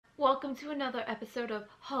welcome to another episode of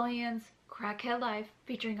Hollyan's Crackhead Life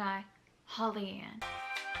featuring Hollyann.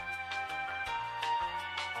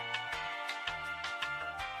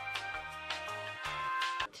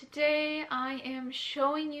 Today I am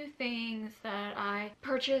showing you things that I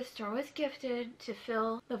purchased or was gifted to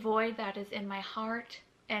fill the void that is in my heart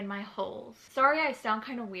and my holes. Sorry I sound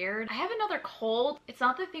kind of weird. I have another cold. It's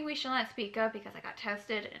not the thing we shall not speak of because I got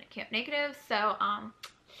tested and it came negative, so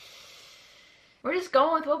we're just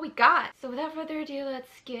going with what we got. So without further ado, let's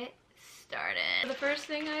get started. The first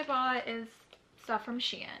thing I bought is stuff from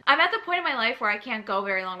Shein. I'm at the point in my life where I can't go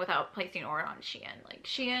very long without placing an order on Shein. Like,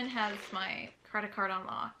 Shein has my credit card on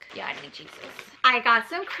lock. Yeah, I need Jesus. I got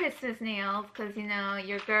some Christmas nails because, you know,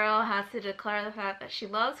 your girl has to declare the fact that she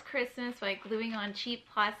loves Christmas by gluing on cheap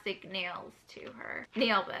plastic nails to her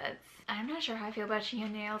nail beds. I'm not sure how I feel about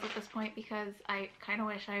Shein nails at this point because I kind of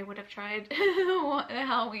wish I would have tried the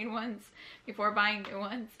Halloween ones before buying new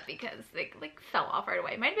ones because they like fell off right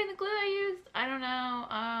away. Might have been the glue I used. I don't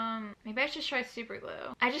know. Maybe I should try super glue.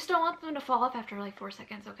 I just don't want them to fall off after like 4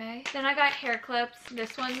 seconds, okay? Then I got hair clips.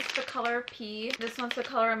 This one's the color pea. This one's the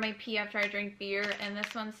color of my pee after I drink beer. And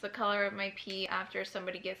this one's the color of my pee after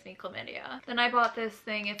somebody gives me chlamydia. Then I bought this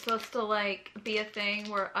thing. It's supposed to like be a thing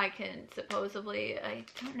where I can supposedly, I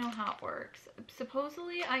don't know how it works.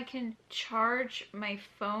 Supposedly I can charge my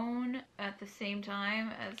phone at the same time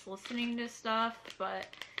as listening to stuff, but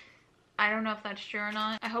I don't know if that's true or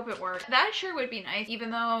not. I hope it works. That sure would be nice, even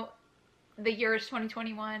though the year is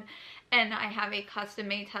 2021 and I have a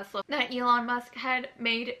custom-made Tesla that Elon Musk had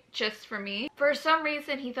made just for me. For some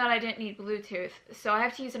reason, he thought I didn't need Bluetooth, so I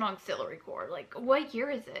have to use an auxiliary cord. Like, what year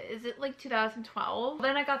is it? Is it like 2012?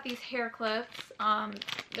 Then I got these hair clips.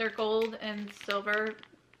 They're gold and silver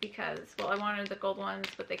because, well, I wanted the gold ones,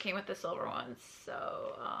 but they came with the silver ones,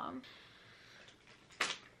 so,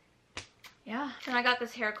 yeah. And I got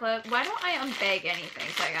this hair clip. Why don't I unbag anything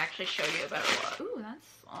so I can actually show you a better look? Ooh, that's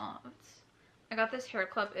soft. I got this hair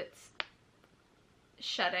clip. It's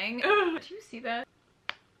shedding. Do you see that?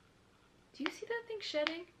 Do you see that thing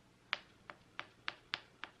shedding?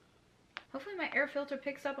 Hopefully my air filter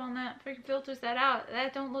picks up on that. Freaking filters that out.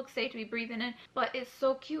 That don't look safe to be breathing in, but it's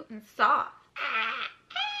so cute and soft.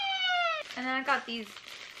 And then I got these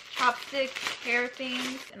chopstick hair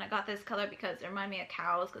things, and I got this color because they remind me of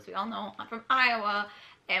cows, because we all know I'm from Iowa,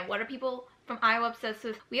 and what are people from Iowa obsessed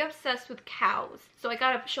with? We obsessed with cows. So I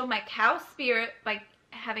gotta show my cow spirit by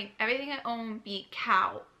having everything I own be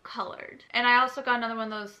cow colored. And I also got another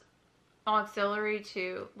one of those auxiliary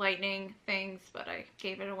to lightning things, but I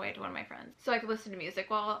gave it away to one of my friends so I could listen to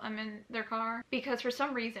music while I'm in their car, because for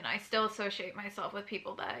some reason I still associate myself with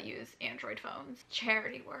people that use Android phones.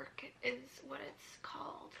 Charity work is what it's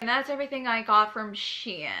called. And that's everything I got from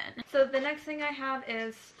Shein. So the next thing I have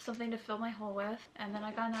is something to fill my hole with, and then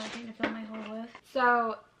I got another thing to fill my hole with.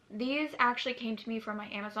 So these actually came to me from my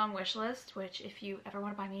Amazon wish list, which if you ever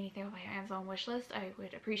want to buy me anything on my Amazon wish list, I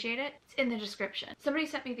would appreciate it. It's in the description. Somebody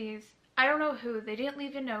sent me these. I don't know who. They didn't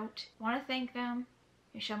leave a note. Want to thank them.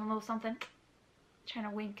 You show them a little something. Trying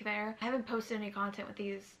to wink there. I haven't posted any content with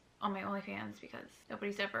these on my OnlyFans because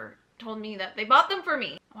nobody's ever told me that they bought them for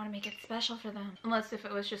me. I want to make it special for them. Unless if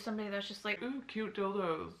it was just somebody that's just like, ooh, cute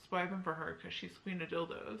dildos. Buy them for her because she's queen of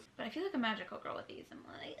dildos. But I feel like a magical girl with these. I'm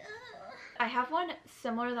like, ugh. I have one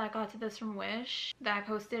similar that I got to this from Wish that I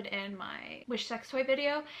posted in my Wish sex toy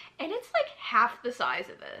video. And it's like half the size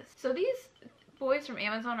of this. So these boys from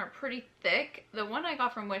Amazon are pretty thick. The one I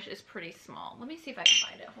got from Wish is pretty small. Let me see if I can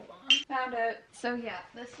find it. Hold on. Found it. So yeah,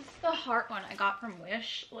 this is the heart one I got from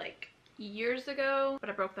Wish like years ago, but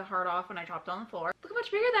I broke the heart off when I dropped it on the floor. Look how much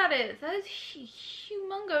bigger that is. That is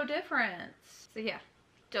humongo difference. So yeah,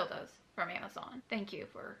 dildos from Amazon. Thank you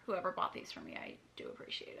for whoever bought these for me. I do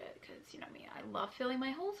appreciate it because, you know me, I love filling my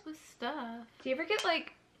holes with stuff. Do you ever get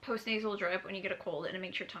like post-nasal drip when you get a cold and it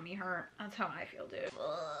makes your tummy hurt? That's how I feel, dude.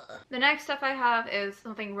 Ugh. The next stuff I have is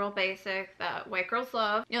something real basic that white girls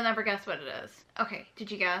love. You'll never guess what it is. Okay,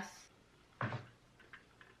 did you guess?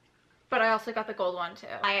 But I also got the gold one too.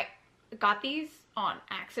 I got these on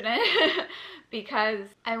accident because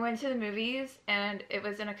I went to the movies and it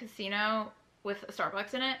was in a casino with a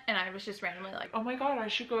Starbucks in it, and I was just randomly like, oh my god, I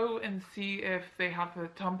should go and see if they have the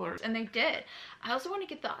tumblers. And they did. I also want to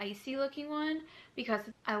get the icy looking one because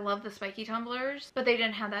I love the spiky tumblers, but they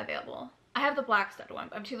didn't have that available. I have the black studded one,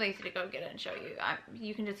 but I'm too lazy to go get it and show you.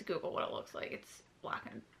 You can just Google what it looks like. It's black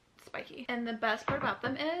and spiky. And the best part about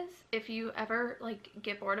them is if you ever like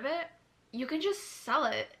get bored of it, you can just sell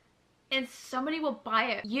it and somebody will buy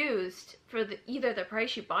it used for either the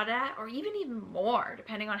price you bought it at or even more,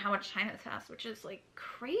 depending on how much time it's passed, which is like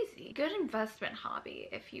crazy. Good investment hobby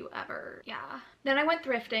if you ever, yeah. Then I went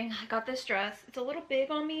thrifting. I got this dress. It's a little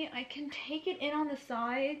big on me. I can take it in on the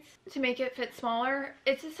sides to make it fit smaller.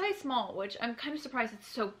 It's a size small, which I'm kind of surprised it's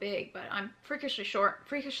so big, but I'm freakishly short,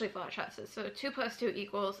 freakishly flat chested, so 2 + 2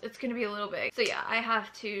 equals, it's gonna be a little big. So yeah, I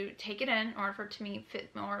have to take it in order for it to me fit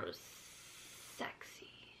more sexy.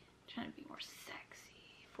 I'm trying to be more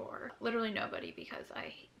sexy for literally nobody because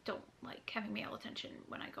I don't like having male attention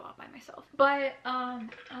when I go out by myself. But I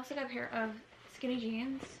also got a pair of skinny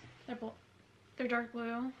jeans. They're dark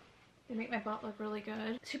blue. They make my butt look really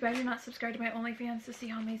good. Too bad you're not subscribed to my OnlyFans to see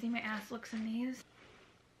how amazing my ass looks in these.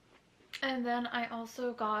 And then I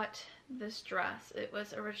also got this dress. It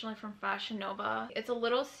was originally from Fashion Nova. It's a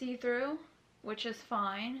little see-through, which is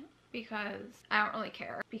fine because I don't really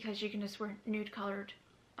care, because you can just wear nude colored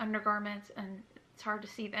undergarments and it's hard to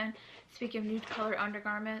see then. Speaking of nude colored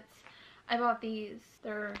undergarments, I bought these.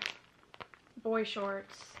 They're boy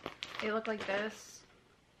shorts. They look like this.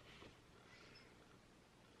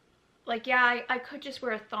 Like, yeah, I could just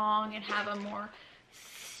wear a thong and have a more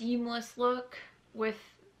seamless look with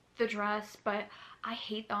the dress, but I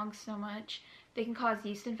hate thongs so much. They can cause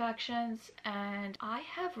yeast infections, and I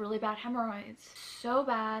have really bad hemorrhoids. So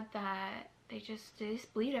bad that they just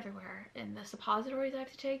bleed everywhere. And the suppositories I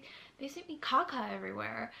have to take, they just make me caca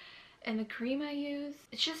everywhere. And the cream I use,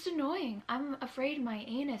 it's just annoying. I'm afraid my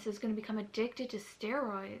anus is going to become addicted to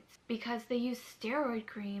steroids because they use steroid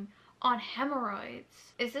cream on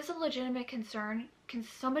hemorrhoids. Is this a legitimate concern? Can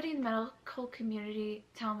somebody in the medical community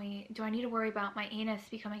tell me, do I need to worry about my anus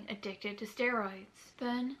becoming addicted to steroids?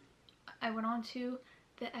 Then I went on to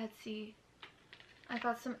the Etsy. I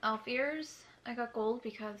got some elf ears. I got gold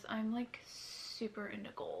because I'm like super into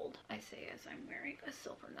gold. I say as I'm wearing a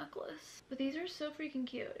silver necklace. But these are so freaking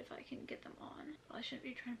cute if I can get them on. Well, I shouldn't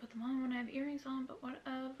be trying to put them on when I have earrings on, but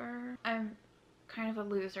whatever. I'm kind of a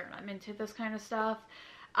loser and I'm into this kind of stuff.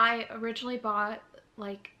 I originally bought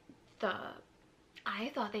like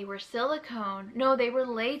I thought they were silicone. No, they were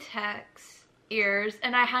latex ears,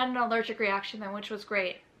 and I had an allergic reaction then, which was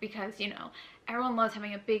great because, you know, everyone loves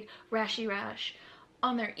having a big rashy rash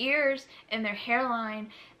on their ears and their hairline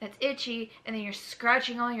that's itchy, and then you're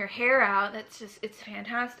scratching all your hair out. That's just, it's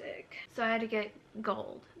fantastic. So I had to get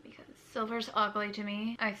gold because silver's ugly to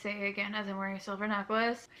me. I say again as I'm wearing a silver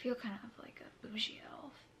necklace. I feel kind of like a bougie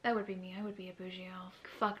elf. That would be me. I would be a bougie elf.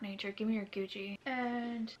 Fuck nature. Give me your Gucci.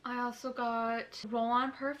 And I also got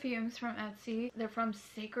roll-on perfumes from Etsy. They're from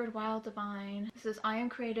Sacred Wild Divine. This is I Am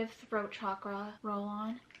Creative Throat Chakra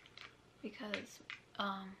roll-on because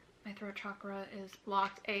my throat chakra is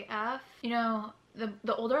blocked AF. You know,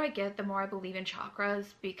 the older I get, the more I believe in chakras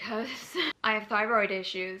because I have thyroid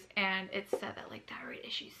issues, and it's said that like thyroid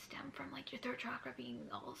issues stem from like your throat chakra being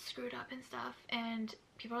all screwed up and stuff. And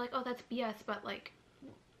people are like, oh, that's BS, but like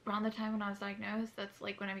around the time when I was diagnosed, that's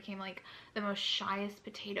like when I became like the most shyest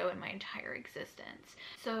potato in my entire existence.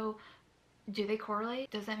 So do they correlate?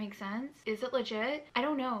 Does that make sense? Is it legit? I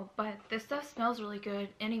don't know, but this stuff smells really good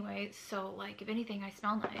anyway, so like if anything, I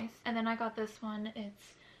smell nice. And then I got this one.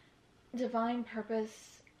 It's Divine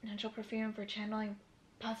Purpose Natural Perfume for channeling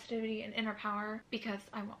positivity and inner power because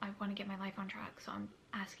I want to get my life on track, so I'm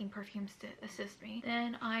asking perfumes to assist me.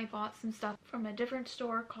 Then I bought some stuff from a different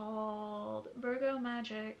store called Virgo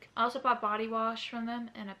Magic. I also bought body wash from them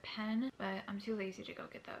and a pen, but I'm too lazy to go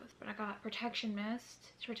get those. But I got protection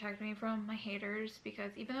mist to protect me from my haters,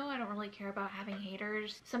 because even though I don't really care about having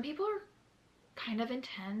haters, some people are kind of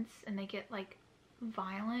intense and they get like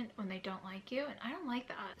violent when they don't like you, and I don't like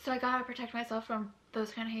that. So I gotta protect myself from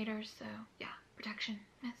those kind of haters, so yeah, protection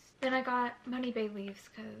mist. Then I got Money Bay leaves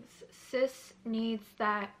because sis needs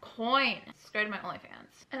that coin. Subscribe to my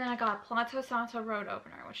OnlyFans. And then I got Plato Santo Road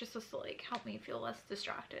Opener, which is supposed to like help me feel less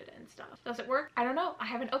distracted and stuff. Does it work? I don't know. I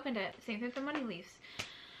haven't opened it. Same thing with the money leaves.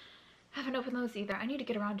 Haven't opened those either. I need to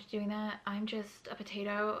get around to doing that. I'm just a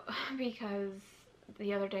potato because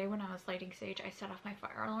the other day when I was lighting sage, I set off my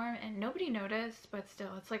fire alarm and nobody noticed, but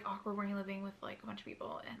still, it's like awkward when you're living with like a bunch of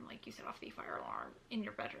people and like you set off the fire alarm in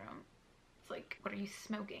your bedroom. It's like, what are you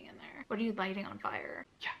smoking in there? What are you lighting on fire?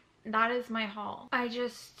 Yeah. That is my haul. I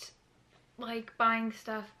just like buying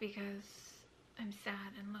stuff because I'm sad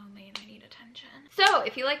and lonely and I need attention. So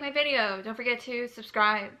if you like my video, don't forget to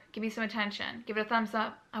subscribe. Give me some attention. Give it a thumbs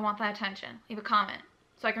up. I want that attention. Leave a comment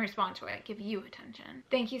so I can respond to it. Give you attention.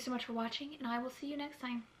 Thank you so much for watching, and I will see you next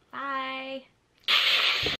time. Bye.